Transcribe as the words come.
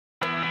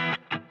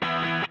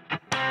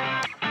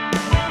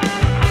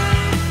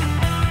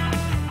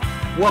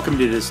Welcome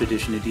to this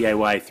edition of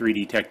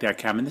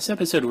DIY3DTech.com. In this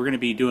episode, we're going to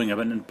be doing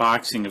an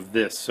unboxing of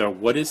this. So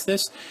what is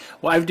this?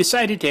 Well, I've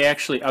decided to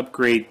actually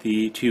upgrade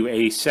to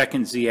a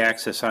second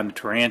Z-axis on the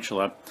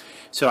Tarantula.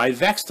 So I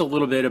vexed a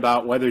little bit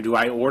about whether do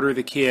I order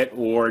the kit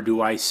or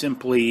do I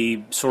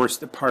simply source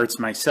the parts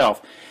myself.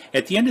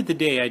 At the end of the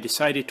day, I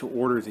decided to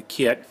order the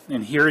kit,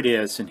 and here it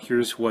is, and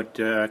here's what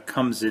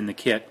comes in the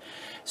kit.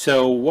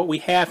 So what we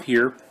have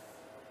here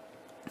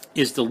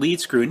is the lead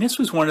screw, and this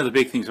was one of the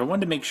big things. I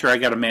wanted to make sure I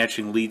got a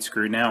matching lead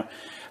screw. Now,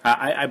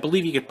 I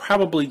believe you could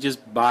probably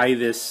just buy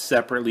this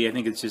separately. I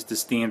think it's just a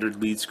standard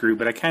lead screw,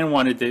 but I kind of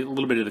wanted a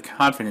little bit of the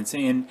confidence.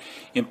 And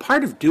in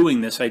part of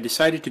doing this, I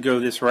decided to go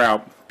this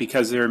route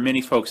because there are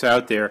many folks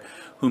out there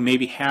who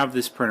maybe have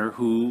this printer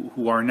who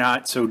are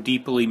not so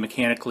deeply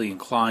mechanically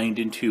inclined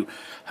into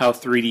how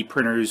 3D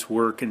printers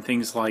work and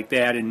things like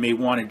that, and may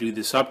want to do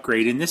this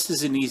upgrade, and this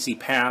is an easy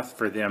path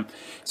for them.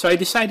 So I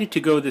decided to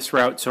go this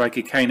route so I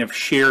could kind of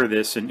share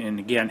this and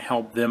again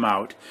help them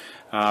out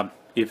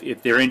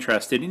if they're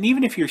interested. And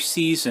even if you're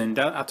seasoned,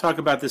 I'll talk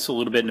about this a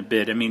little bit in a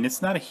bit. I mean,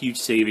 it's not a huge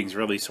savings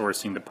really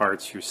sourcing the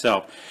parts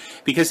yourself,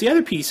 because the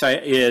other piece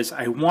is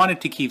I wanted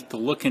to keep the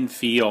look and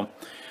feel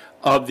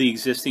of the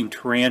existing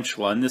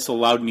Tarantula, and this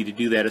allowed me to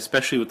do that,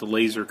 especially with the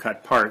laser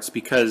cut parts,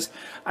 because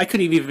I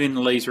could have even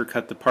laser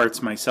cut the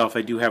parts myself.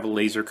 I do have a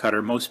laser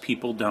cutter. Most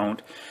people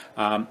don't.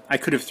 I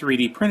could have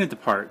 3D printed the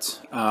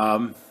parts,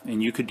 and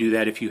you could do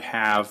that if you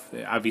have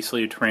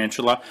obviously a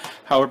Tarantula.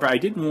 However, I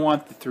didn't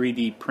want the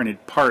 3D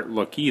printed part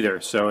look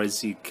either, so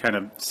as you kind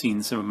of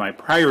seen some of my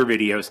prior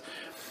videos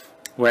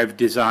where I've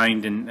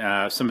designed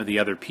and some of the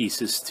other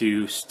pieces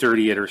to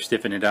sturdy it or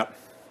stiffen it up.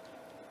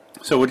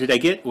 So what did I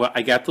get? Well,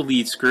 I got the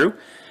lead screw.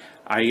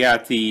 I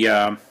got the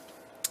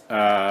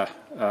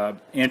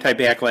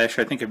anti-backlash,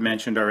 I think I've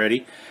mentioned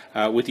already,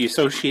 with the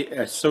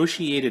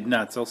associated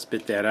nuts. I'll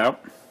spit that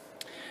out.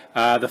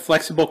 The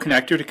flexible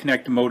connector to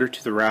connect the motor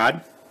to the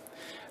rod.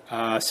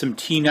 Some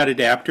T-nut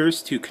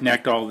adapters to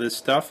connect all this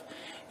stuff,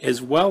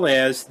 as well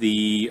as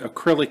the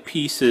acrylic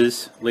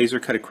pieces, laser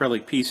cut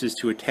acrylic pieces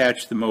to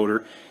attach the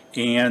motor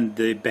and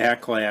the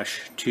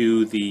backlash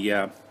to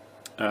the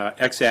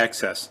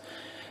X-axis.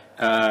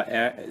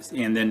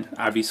 And then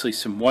obviously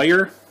some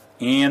wire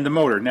and the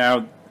motor.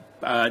 Now,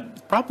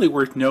 probably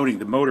worth noting,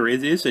 the motor,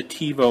 it is a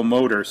TEVO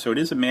motor, so it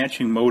is a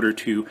matching motor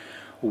to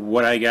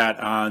what I got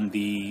on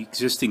the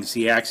existing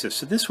Z-axis.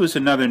 So this was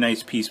another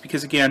nice piece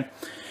because, again,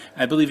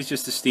 I believe it's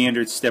just a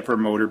standard stepper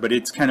motor, but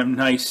it's kind of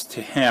nice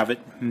to have it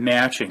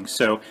matching.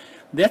 So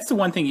that's the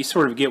one thing you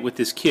sort of get with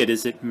this kit,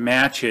 is it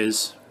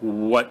matches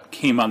what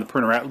came on the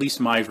printer, at least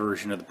my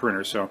version of the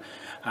printer. So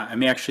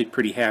I'm actually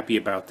pretty happy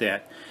about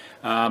that.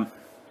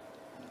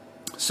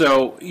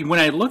 So when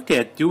I looked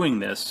at doing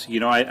this,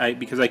 you know,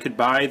 because I could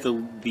buy the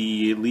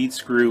lead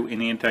screw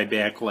and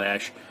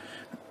anti-backlash,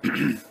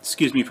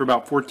 excuse me, for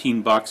about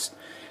 14 bucks.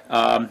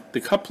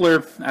 The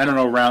coupler, I don't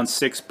know, around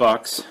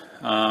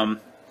 $6.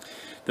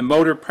 The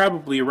motor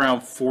probably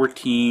around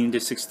 14 to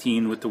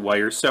 16 with the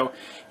wire. So,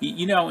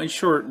 you know, in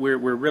short, we're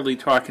really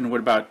talking,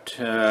 what, about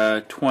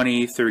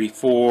 20,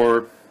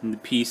 34 in the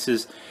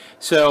pieces.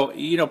 So,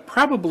 you know,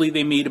 probably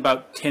they made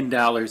about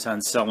 $10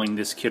 on selling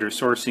this kit or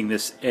sourcing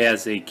this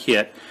as a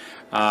kit,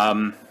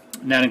 not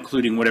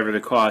including whatever the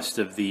cost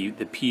of the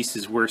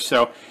pieces were.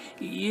 So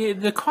yeah,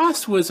 the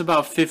cost was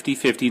about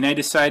 50-50, and I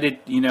decided,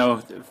 you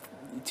know,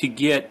 to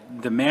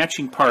get the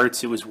matching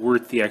parts, it was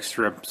worth the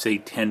extra, say,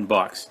 10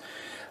 bucks.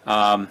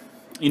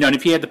 You know, and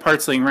if you had the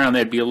parts laying around,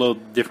 that'd be a little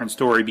different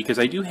story, because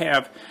I do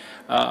have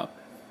a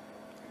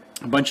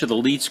bunch of the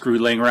lead screw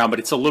laying around, but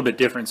it's a little bit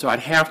different. So I'd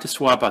have to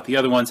swap out the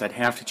other ones. I'd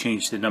have to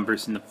change the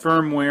numbers in the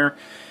firmware,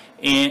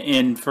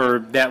 and for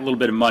that little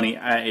bit of money,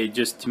 it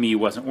just, to me,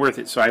 wasn't worth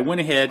it. So I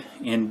went ahead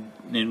and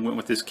went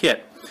with this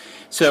kit.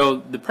 So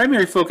the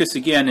primary focus,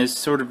 again, is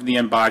sort of the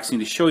unboxing,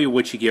 to show you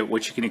what you get,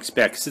 what you can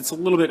expect, because it's a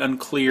little bit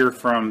unclear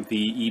from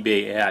the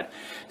eBay ad.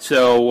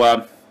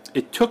 So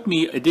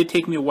it did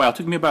take me a while. It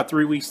took me about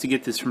 3 weeks to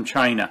get this from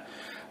China.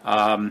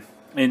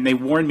 And they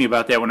warned me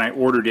about that when I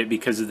ordered it,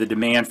 because of the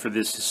demand for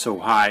this is so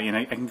high, and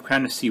I can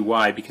kind of see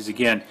why, because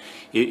again,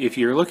 if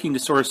you're looking to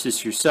source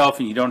this yourself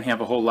and you don't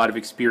have a whole lot of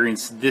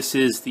experience, this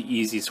is the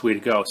easiest way to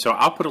go. So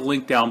I'll put a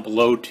link down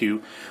below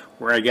to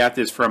where I got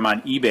this from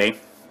on eBay,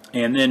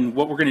 and then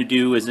what we're going to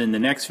do is, in the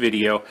next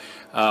video,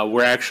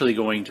 we're actually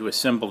going to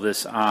assemble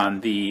this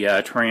on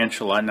the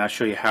Tarantula, and I'll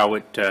show you how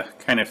it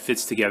kind of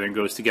fits together and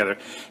goes together.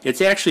 It's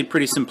actually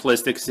pretty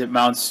simplistic, because it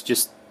mounts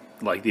just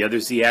like the other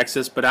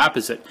Z-axis, but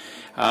opposite.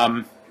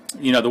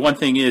 You know, the one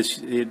thing is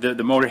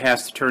the motor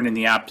has to turn in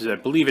the opposite. I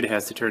believe it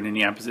has to turn in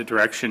the opposite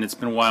direction. It's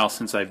been a while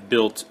since I've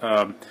built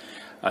a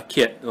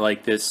kit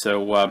like this,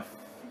 so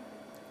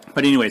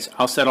but anyways,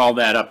 I'll set all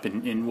that up,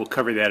 and we'll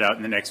cover that out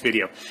in the next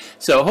video.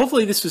 So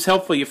hopefully this was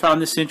helpful. You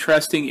found this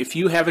interesting. If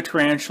you have a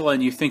Tarantula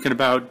and you're thinking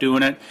about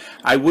doing it,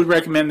 I would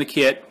recommend the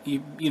kit.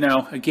 You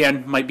know,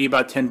 again, might be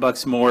about 10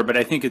 bucks more, but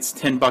I think it's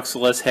 10 bucks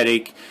less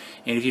headache.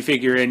 And if you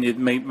figure in it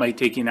might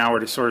take you an hour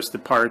to source the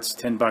parts,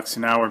 10 bucks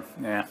an hour,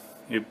 yeah,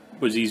 it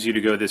was easier to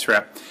go this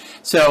route.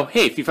 So,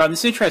 hey, if you found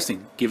this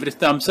interesting, give it a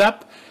thumbs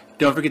up.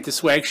 Don't forget the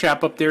swag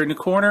shop up there in the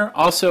corner.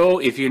 Also,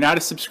 if you're not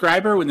a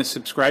subscriber, when the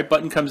subscribe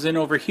button comes in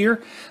over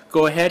here,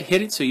 go ahead,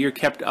 hit it so you're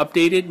kept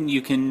updated and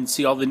you can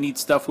see all the neat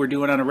stuff we're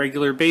doing on a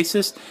regular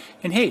basis.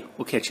 And hey,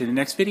 we'll catch you in the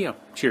next video.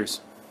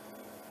 Cheers.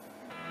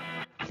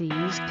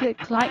 Please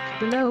click like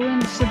below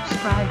and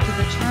subscribe to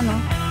the channel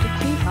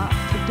to keep up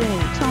to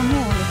date on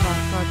all of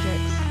our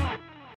projects.